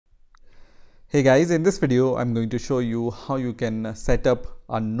Hey guys, in this video I'm going to show you how you can set up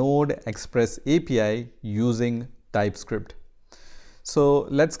a Node Express API using TypeScript. So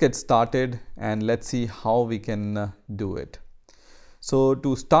let's get started and let's see how we can do it. So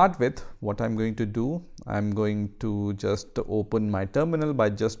to start with, what I'm going to do, I'm going to just open my terminal by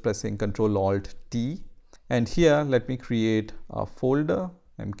just pressing Ctrl-Alt-T, and here let me create a folder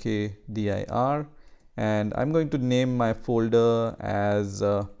mkdir, and I'm going to name my folder as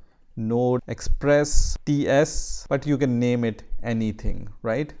Node Express TS, but you can name it anything,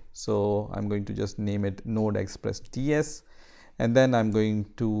 right? So I'm going to just name it Node Express TS, and then I'm going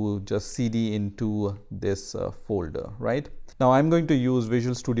to just cd into this folder, right? Now I'm going to use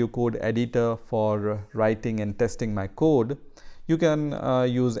Visual Studio Code editor for writing and testing my code. You can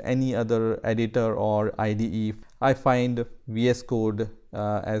use any other editor or IDE. I find VS Code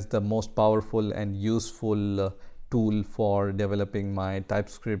as the most powerful and useful tool for developing my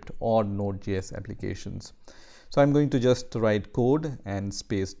TypeScript or Node.js applications. So I'm going to just write code and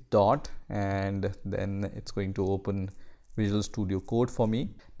space dot, and then it's going to open Visual Studio Code for me.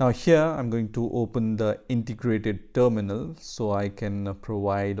 Now here I'm going to open the integrated terminal so I can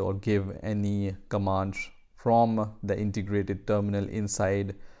provide or give any commands from the integrated terminal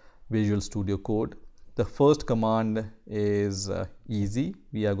inside Visual Studio Code. The first command is easy.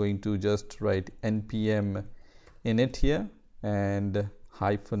 We are going to just write npm init here and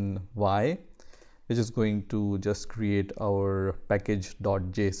 -y, which is going to just create our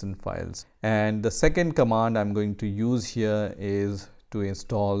package.json files. And the second command I'm going to use here is to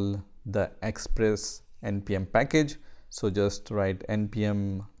install the Express npm package. So just write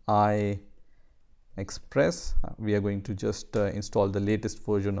npm I Express. We are going to just install the latest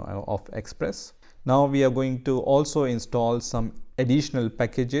version of Express. Now we are going to also install some additional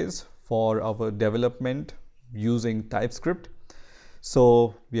packages for our development using TypeScript.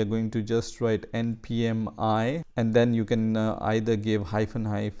 So we are going to just write npm I, and then you can either give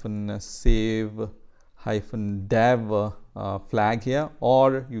 --save -dev flag here,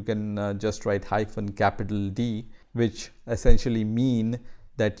 or you can just write -D, which essentially mean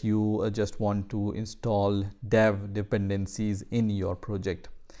that you just want to install dev dependencies in your project.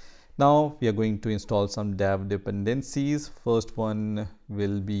 Now we are going to install some dev dependencies. First one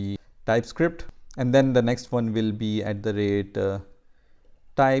will be TypeScript, and then the next one will be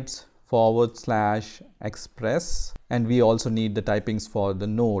 @types/express, and we also need the typings for the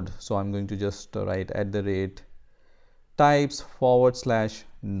node. So I'm going to just write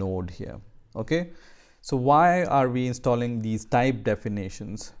 @types/node here. Okay, so why are we installing these type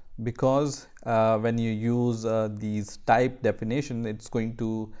definitions? Because when you use these type definition, it's going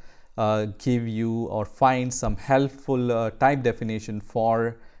to give you or find some helpful type definition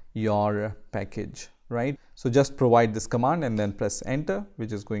for your package, right? So just provide this command and then press enter,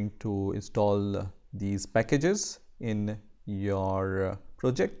 which is going to install these packages in your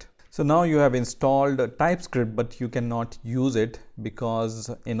project. So now you have installed TypeScript, but you cannot use it because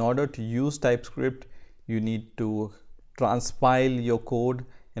in order to use TypeScript, you need to transpile your code,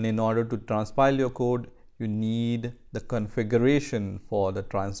 and in order to transpile your code, you need the configuration for the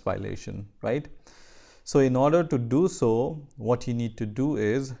transpilation, right? So in order to do so, what you need to do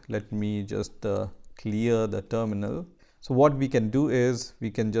is, let me just clear the terminal. So what we can do is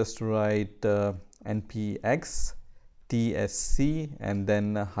we can just write npx tsc and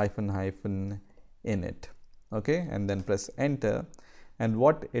then --init, okay, and then press enter. And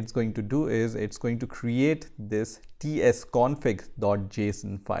what it's going to do is it's going to create this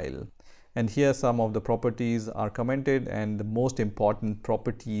tsconfig.json file. And here some of the properties are commented, and the most important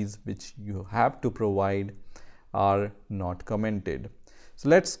properties which you have to provide are not commented. So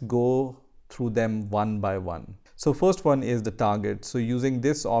let's go through them one by one. So first one is the target. So using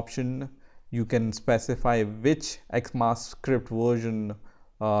this option, you can specify which ECMAScript version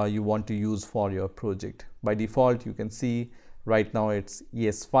you want to use for your project. By default, you can see right now it's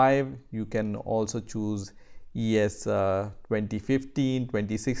ES5. You can also choose ES 2015,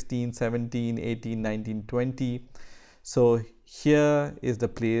 2016, 17, 18, 19, 20. So here is the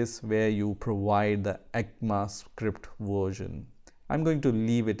place where you provide the ECMAScript version. I'm going to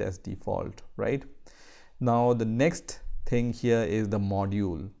leave it as default, right? Now the next thing here is the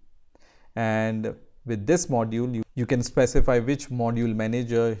module. And with this module, you can specify which module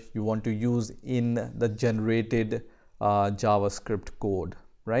manager you want to use in the generated JavaScript code,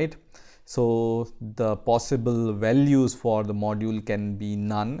 right? So the possible values for the module can be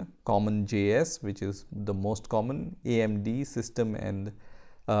none, common JS, which is the most common, AMD, system, and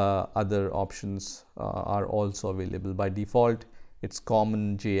other options are also available. By default, it's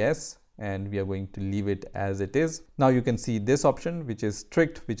common JS, and we are going to leave it as it is. Now you can see this option, which is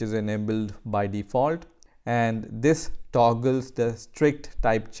strict, which is enabled by default, and this toggles the strict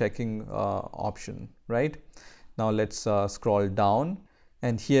type checking option, right? Now let's scroll down,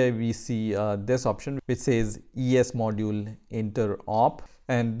 and here we see this option which says ES module interop,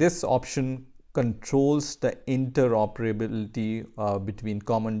 and this option controls the interoperability between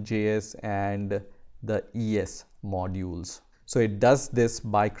CommonJS and the ES modules. So it does this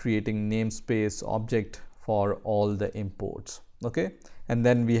by creating namespace object for all the imports. Okay, and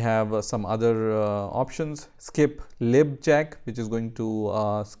then we have some other options. Skip libcheck, which is going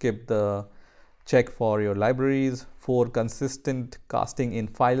to skip the check for your libraries. For consistent casting in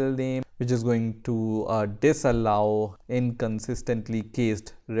file name, which is going to disallow inconsistently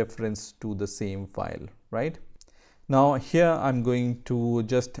cased reference to the same file, right? Now here I'm going to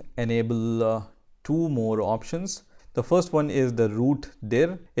just enable two more options. The first one is the root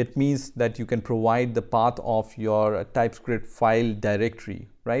dir. It means that you can provide the path of your TypeScript file directory,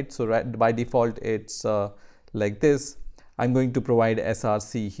 right? So by default it's like this. I'm going to provide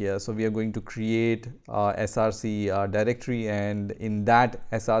src here. So we are going to create a src directory, and in that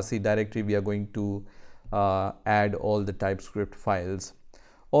src directory we are going to add all the TypeScript files.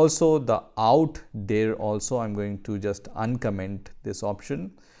 Also the out dir also I'm going to just uncomment this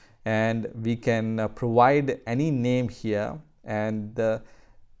option, and we can provide any name here, and the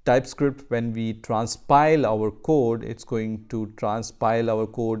TypeScript, when we transpile our code, it's going to transpile our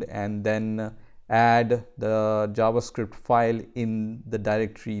code and then add the JavaScript file in the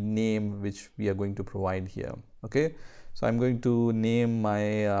directory name which we are going to provide here. Okay, so I'm going to name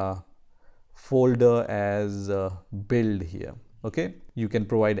my folder as build here. Okay, you can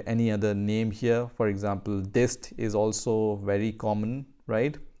provide any other name here. For example, dist is also very common,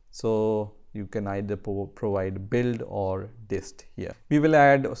 right? So you can either provide build or dist here. We will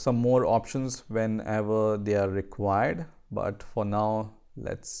add some more options whenever they are required, but for now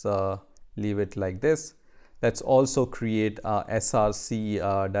let's leave it like this. Let's also create a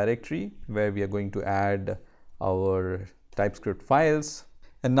src directory where we are going to add our TypeScript files.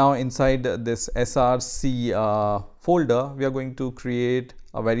 And now inside this src folder, we are going to create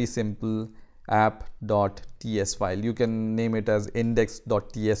a very simple app.ts file. You can name it as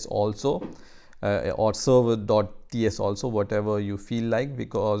index.ts also or server.ts also, whatever you feel like,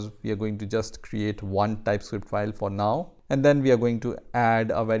 because we are going to just create one TypeScript file for now. And then we are going to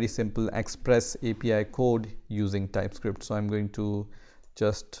add a very simple Express API code using TypeScript. So I'm going to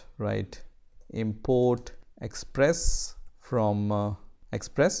just write import Express from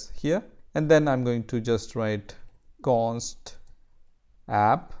Express here, and then I'm going to just write const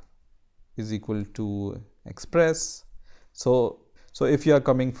app is equal to Express. So if you are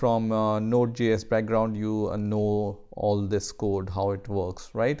coming from Node.js background, you know all this code, how it works,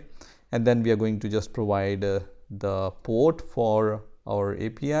 right? And then we are going to just provide the port for our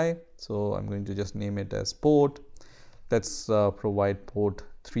API. So I'm going to just name it as port. Let's provide port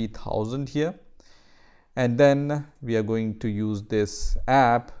 3000 here. And then we are going to use this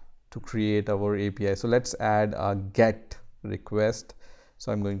app to create our API. So let's add a get request.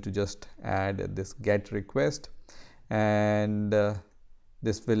 So I'm going to just add this get request, and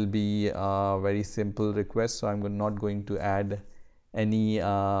this will be a very simple request. So I'm not going to add any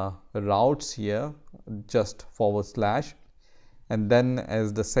routes here, just /, and then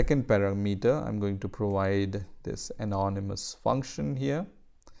as the second parameter I'm going to provide this anonymous function here.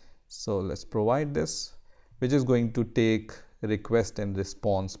 So let's provide this, which is going to take request and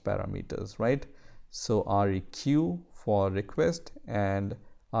response parameters, right? So req for request and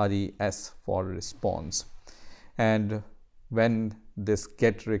res for response. And when this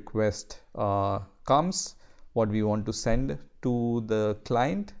get request comes, what we want to send to the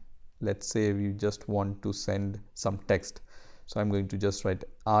client, let's say we just want to send some text. So I'm going to just write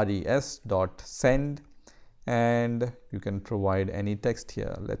res.send, and you can provide any text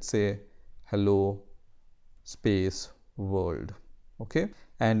here. Let's say hello space world. Okay,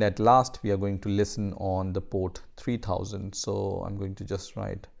 and at last we are going to listen on the port 3000. So I'm going to just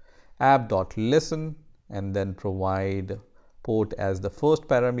write app.listen and then provide port as the first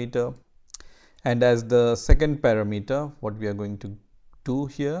parameter, and as the second parameter, what we are going to do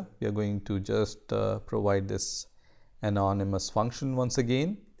here, we are going to just provide this anonymous function once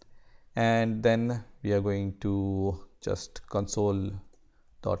again, and then we are going to just console.log,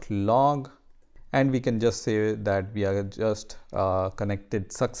 and we can just say that we are just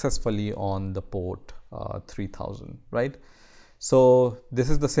connected successfully on the port 3000, right? So this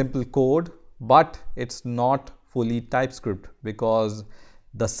is the simple code, but it's not fully TypeScript, because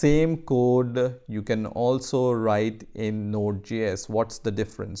the same code you can also write in Node.js. What's the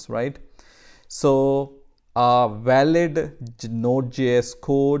difference, right? So a valid Node.js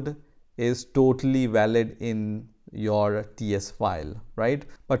code is totally valid in your TS file, right?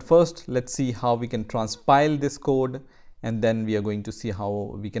 But first, let's see how we can transpile this code, and then we are going to see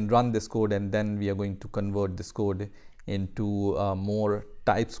how we can run this code, and then we are going to convert this code into more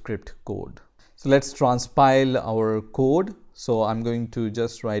TypeScript code. So let's transpile our code. So I'm going to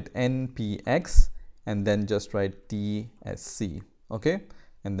just write npx and then just write tsc, okay?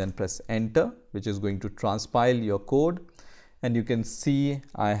 And then press enter, which is going to transpile your code. And you can see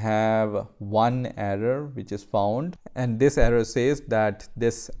I have one error which is found, and this error says that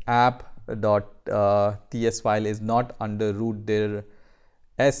this app.ts file is not under root dir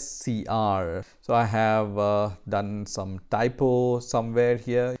scr. So I have done some typo somewhere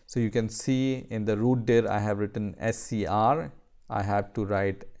here. So you can see in the root dir I have written scr. I have to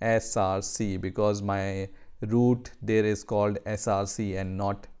write src because my root dir is called src and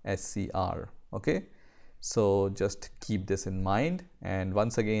not scr, okay? So just keep this in mind, and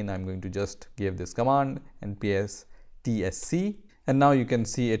once again I'm going to just give this command nps tsc, and now you can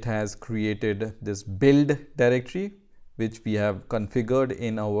see it has created this build directory which we have configured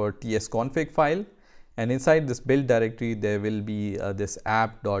in our tsconfig file, and inside this build directory there will be this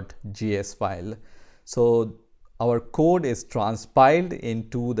app.js file. So our code is transpiled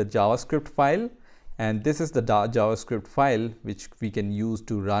into the JavaScript file, and this is the JavaScript file which we can use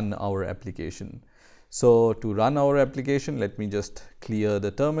to run our application. So to run our application, let me just clear the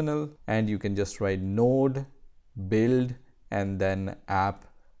terminal, and you can just write node build and then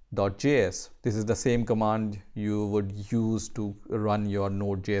app.js. This is the same command you would use to run your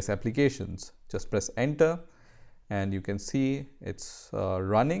Node.js applications. Just press enter and you can see it's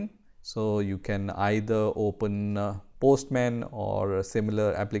running. So you can either open Postman or a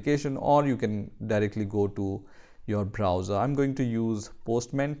similar application, or you can directly go to your browser. I'm going to use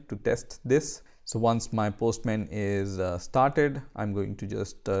Postman to test this. So once my Postman is started, I'm going to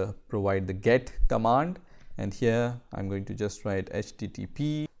just provide the get command, and here I'm going to just write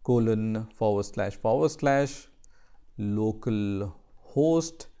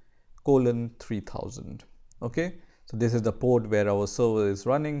http://localhost:3000. Okay, so this is the port where our server is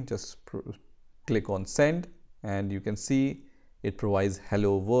running. Just click on send, and you can see it provides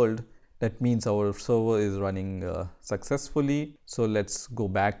hello world. That means our server is running successfully. So let's go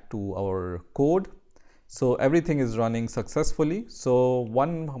back to our code. So everything is running successfully. So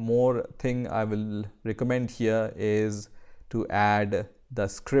one more thing I will recommend here is to add the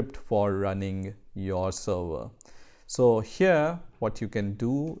script for running your server. So here what you can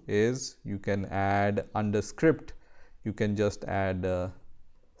do is you can add under script, you can just add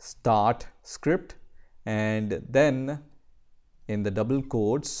start script, and then in the double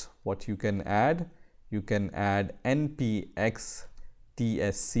quotes what you can add npx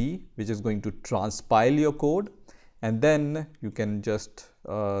tsc, which is going to transpile your code, and then you can just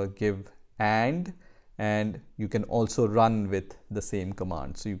give and you can also run with the same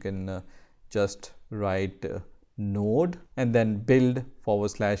command. So you can just write node and then build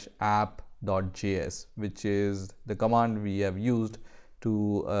 /app.js, which is the command we have used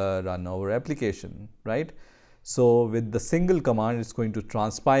to run our application, right? So with the single command, it's going to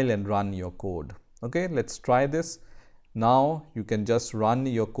transpile and run your code. Okay, let's try this. Now you can just run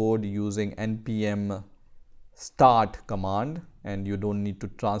your code using npm start command, and you don't need to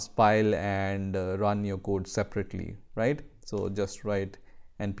transpile and run your code separately, right? So just write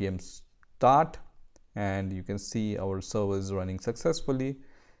npm start, and you can see our server is running successfully.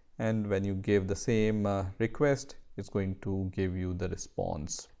 And when you give the same request, it's going to give you the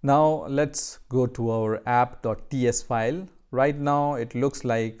response. Now let's go to our app.ts file. Right now it looks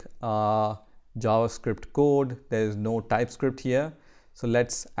like JavaScript code. There is no TypeScript here. So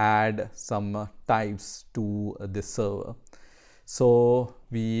let's add some types to this server. So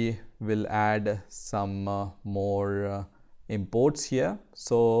we will add some more imports here.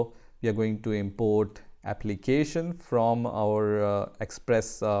 So we are going to import application from our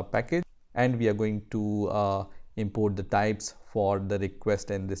Express package, and we are going to import the types for the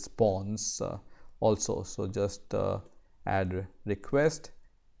request and response also. So just add request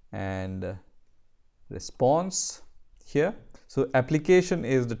and response here. So application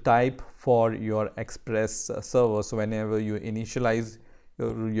is the type for your Express server. So whenever you initialize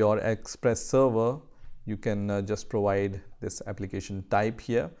your Express server, you can just provide this application type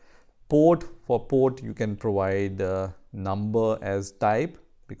here. Port, for port you can provide number as type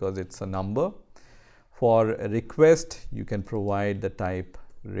because it's a number. For request you can provide the type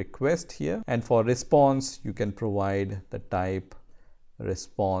request here, and for response you can provide the type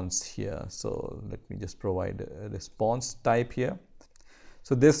response here. So let me just provide a response type here.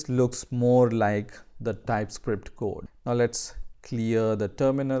 So this looks more like the TypeScript code. Now let's clear the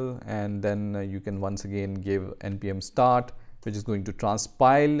terminal, and then you can once again give npm start, which is going to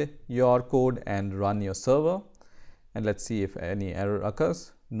transpile your code and run your server. And let's see if any error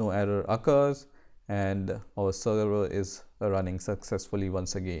occurs. No error occurs, and our server is running successfully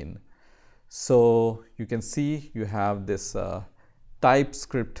once again. So you can see you have this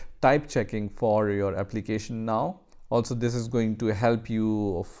TypeScript type checking for your application now. Also, this is going to help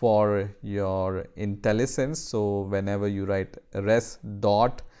you for your IntelliSense. So whenever you write res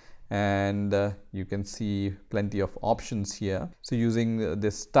dot, and you can see plenty of options here. So using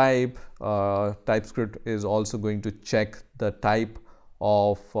this type, TypeScript is also going to check the type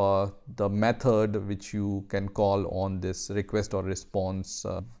of the method which you can call on this request or response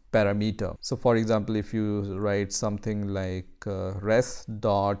parameter. So for example, if you write something like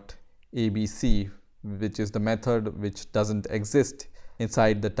res.abc, which is the method which doesn't exist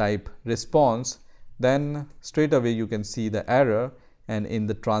inside the type response, then straight away you can see the error, and in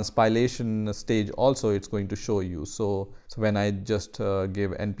the transpilation stage also it's going to show you. So when I just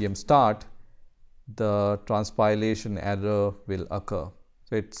give npm start, the transpilation error will occur.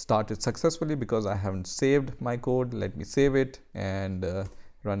 So it started successfully because I haven't saved my code. Let me save it and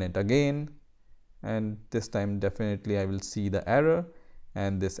run it again, and this time definitely I will see the error,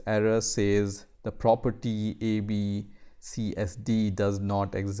 and this error says the property abcsd does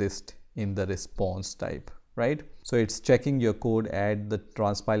not exist in the response type, right? So it's checking your code at the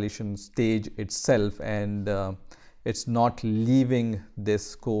transpilation stage itself, and it's not leaving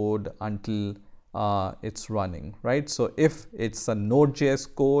this code until it's running, right? So if it's a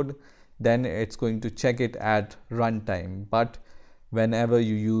Node.js code, then it's going to check it at runtime, but whenever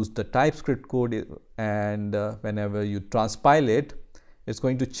you use the TypeScript code and whenever you transpile it, it's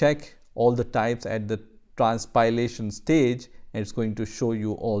going to check all the types at the transpilation stage, and it's going to show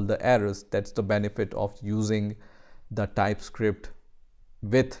you all the errors. That's the benefit of using the TypeScript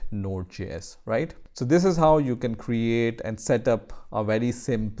with Node.js, right? So this is how you can create and set up a very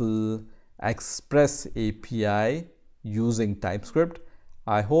simple Express API using TypeScript.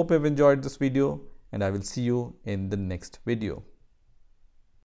 I hope you've enjoyed this video, and I will see you in the next video.